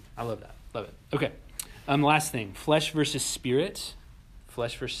 I love that. Love it. Okay. Last thing, flesh versus spirit.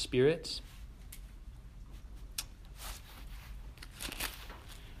 Flesh versus spirit.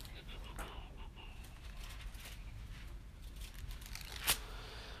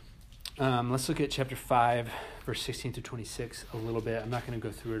 Let's look at chapter 5, verse 16 through 26 a little bit. I'm not going to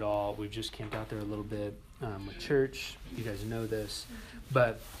go through it all. We've just camped out there a little bit with church. You guys know this.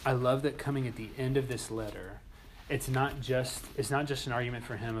 But I love that coming at the end of this letter, it's not just an argument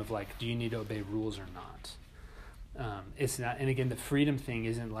for him of like, do you need to obey rules or not? It's not, and again, the freedom thing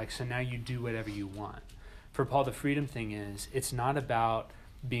isn't like, so now you do whatever you want. For Paul, the freedom thing is, it's not about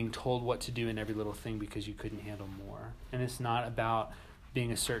being told what to do in every little thing because you couldn't handle more. And it's not about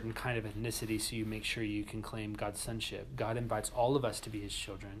being a certain kind of ethnicity so you make sure you can claim God's sonship. God invites all of us to be his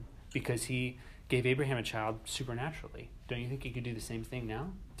children because he gave Abraham a child supernaturally. Don't you think he could do the same thing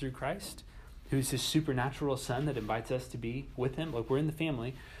now through Christ, who's his supernatural son that invites us to be with him? Like, we're in the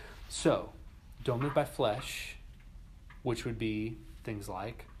family. So don't live by flesh, which would be things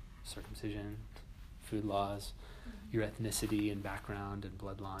like circumcision, food laws, your ethnicity and background and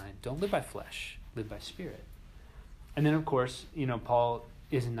bloodline. Don't live by flesh. Live by spirit. And then, of course, Paul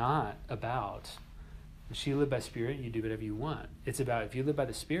is not about, if you live by spirit, you do whatever you want. It's about, if you live by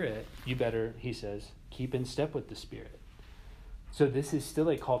the Spirit, you better, he says, keep in step with the Spirit. So this is still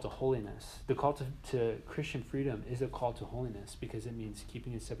a call to holiness. The call to Christian freedom is a call to holiness because it means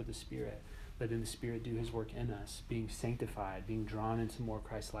keeping in step with the Spirit, letting the Spirit do his work in us, being sanctified, being drawn into more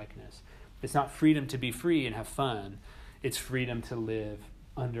Christ-likeness. It's not freedom to be free and have fun. It's freedom to live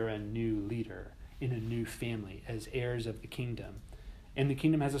under a new leader, in a new family, as heirs of the kingdom. And the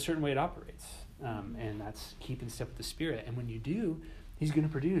kingdom has a certain way it operates. And that's keep in step with the Spirit. And when you do, he's going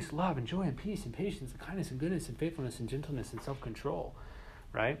to produce love and joy and peace and patience and kindness and goodness and faithfulness and gentleness and self-control,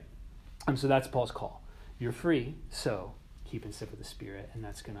 right? So that's Paul's call. You're free, so keep in step with the Spirit, and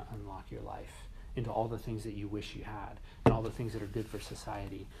that's going to unlock your life into all the things that you wish you had and all the things that are good for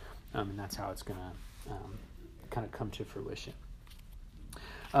society. And that's how it's going to kind of come to fruition.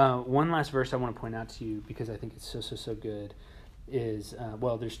 One last verse I want to point out to you because I think it's so good is,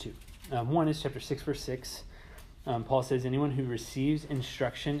 there's two. One is chapter 6, verse 6. Paul says, anyone who receives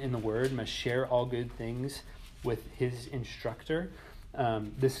instruction in the word must share all good things with his instructor.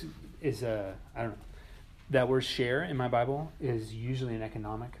 This is that word share in my Bible is usually an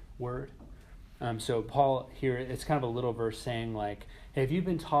economic word. So Paul here, it's kind of a little verse saying like, Hey, if you've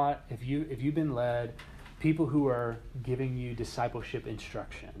been taught, if you've been led, people who are giving you discipleship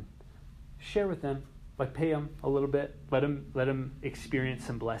instruction, share with them. Like, pay them a little bit. Let them experience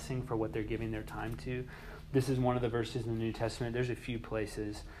some blessing for what they're giving their time to. This is one of the verses in the New Testament. There's a few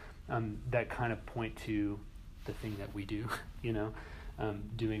places that kind of point to the thing that we do,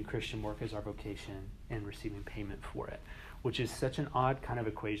 doing Christian work as our vocation and receiving payment for it, which is such an odd kind of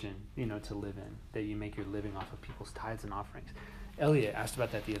equation, to live in, that you make your living off of people's tithes and offerings. Elliot asked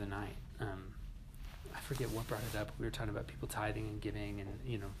about that the other night. I forget what brought it up. We were talking about people tithing and giving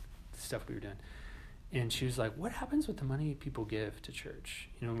and, stuff we were doing. And she was like, what happens with the money people give to church?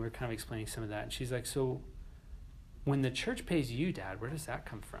 We were kind of explaining some of that. And she's like, so when the church pays you, Dad, where does that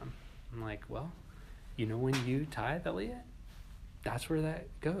come from? I'm like, well, when you tithe, Elliot, that's where that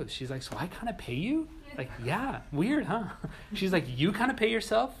goes. She's like, so I kind of pay you? Like, yeah, weird, huh? She's like, you kind of pay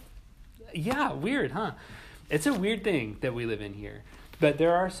yourself? Yeah, weird, huh? It's a weird thing that we live in here. But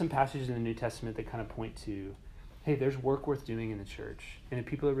there are some passages in the New Testament that kind of point to, hey, there's work worth doing in the church. And if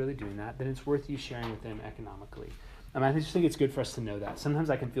people are really doing that, then it's worth you sharing with them economically. I just think it's good for us to know that. Sometimes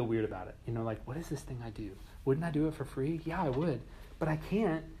I can feel weird about it. Like, what is this thing I do? Wouldn't I do it for free? Yeah, I would. But I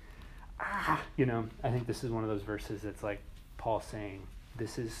can't. I think this is one of those verses that's like Paul saying,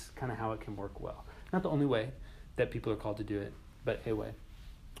 this is kind of how it can work well. Not the only way that people are called to do it, but a way.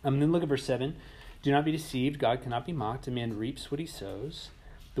 Then look at verse 7. Do not be deceived. God cannot be mocked. A man reaps what he sows.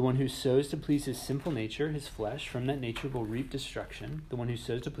 The one who sows to please his sinful nature, his flesh, from that nature will reap destruction. The one who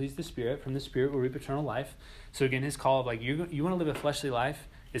sows to please the Spirit, from the Spirit will reap eternal life. So again, his call of like, you want to live a fleshly life,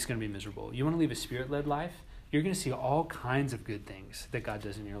 it's going to be miserable. You want to live a Spirit-led life, you're going to see all kinds of good things that God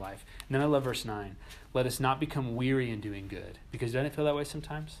does in your life. And then I love verse 9. Let us not become weary in doing good. Because doesn't it feel that way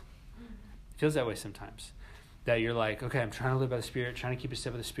sometimes? It feels that way sometimes. That you're like, okay, I'm trying to live by the Spirit, trying to keep a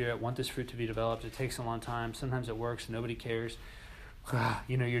step with the Spirit, want this fruit to be developed. It takes a long time. Sometimes it works. Nobody cares.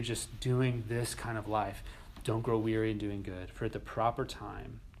 You're just doing this kind of life. Don't grow weary in doing good. For at the proper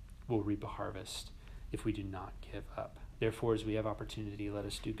time, we'll reap a harvest if we do not give up. Therefore, as we have opportunity, let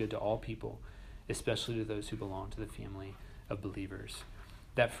us do good to all people, especially to those who belong to the family of believers.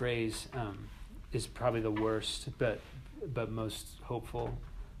 That phrase is probably the worst, but most hopeful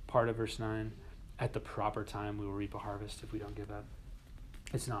part of verse 9. At the proper time, we will reap a harvest if we don't give up.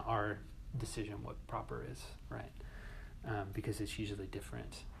 It's not our decision what proper is, right? Because it's usually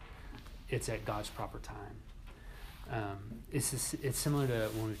different. It's at God's proper time. It's similar to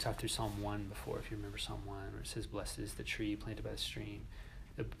when we talked through Psalm 1 before, if you remember Psalm 1, where it says, blessed is the tree planted by the stream.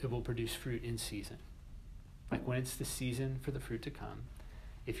 It will produce fruit in season. Like when it's the season for the fruit to come,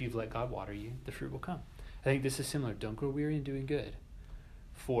 if you've let God water you, the fruit will come. I think this is similar. Don't grow weary in doing good.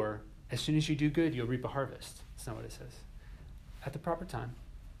 For as soon as you do good, you'll reap a harvest. That's not what it says. At the proper time,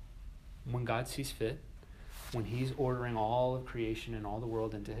 when God sees fit, when he's ordering all of creation and all the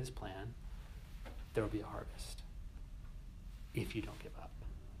world into his plan, there will be a harvest. If you don't give up.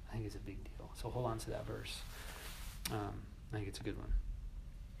 I think it's a big deal. So hold on to that verse. I think it's a good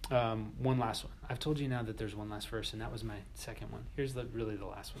one. One last one. I've told you now that there's one last verse, and that was my second one. Here's really the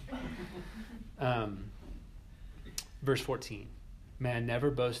last one. Verse 14. May I never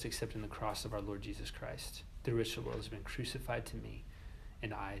boast except in the cross of our Lord Jesus Christ, through which the world has been crucified to me,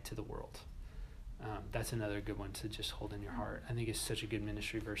 and I to the world. That's another good one to just hold in your heart. I think it's such a good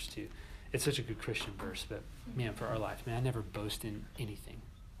ministry verse too. It's such a good Christian verse, but man, for our life, man, I never boast in anything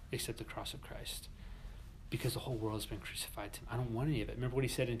except the cross of Christ, because the whole world has been crucified to me. I don't want any of it. Remember what he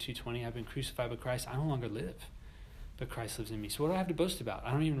said in 2:20? I've been crucified with Christ. I no longer live, but Christ lives in me. So what do I have to boast about?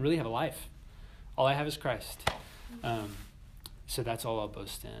 I don't even really have a life. All I have is Christ. So that's all I'll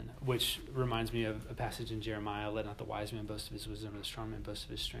boast in, which reminds me of a passage in Jeremiah. Let not the wise man boast of his wisdom, or the strong man boast of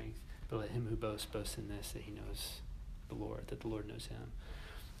his strength, but let him who boasts boast in this, that he knows the Lord, that the Lord knows him.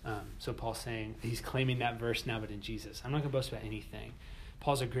 So Paul's saying, he's claiming that verse now, but in Jesus. I'm not going to boast about anything.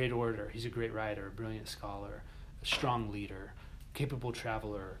 Paul's a great orator. He's a great writer, a brilliant scholar, a strong leader, capable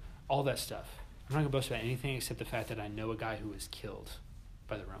traveler, all that stuff. I'm not going to boast about anything except the fact that I know a guy who was killed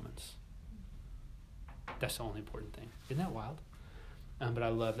by the Romans. That's the only important thing. Isn't that wild? But I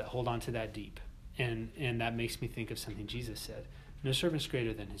love that. Hold on to that deep. And that makes me think of something Jesus said. No servant's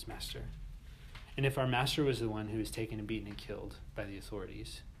greater than his master. And if our master was the one who was taken and beaten and killed by the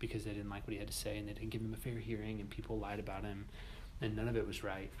authorities because they didn't like what he had to say and they didn't give him a fair hearing and people lied about him and none of it was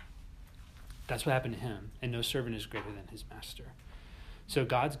right, that's what happened to him. And no servant is greater than his master. So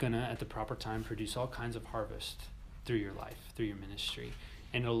God's going to, at the proper time, produce all kinds of harvest through your life, through your ministry.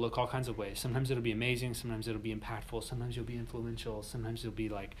 And it'll look all kinds of ways. Sometimes it'll be amazing. Sometimes it'll be impactful. Sometimes you'll be influential. Sometimes you'll be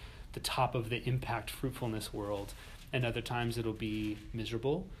like the top of the impact fruitfulness world. And other times it'll be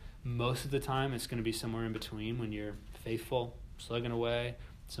miserable. Most of the time it's going to be somewhere in between when you're faithful, slugging away.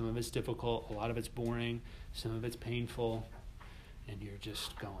 Some of it's difficult. A lot of it's boring. Some of it's painful. And you're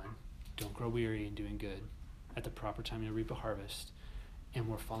just going. Don't grow weary in doing good. At the proper time, you'll reap a harvest. And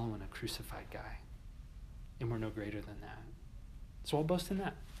we're following a crucified guy. And we're no greater than that. So I'll boast in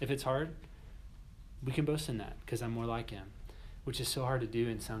that. If it's hard, we can boast in that because I'm more like him, which is so hard to do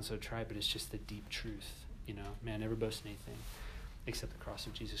and sounds so trite, but it's just the deep truth. May I never boast in anything except the cross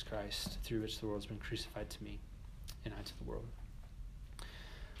of Jesus Christ, through which the world's been crucified to me and I to the world.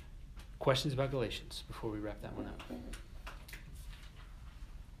 Questions about Galatians before we wrap that one up?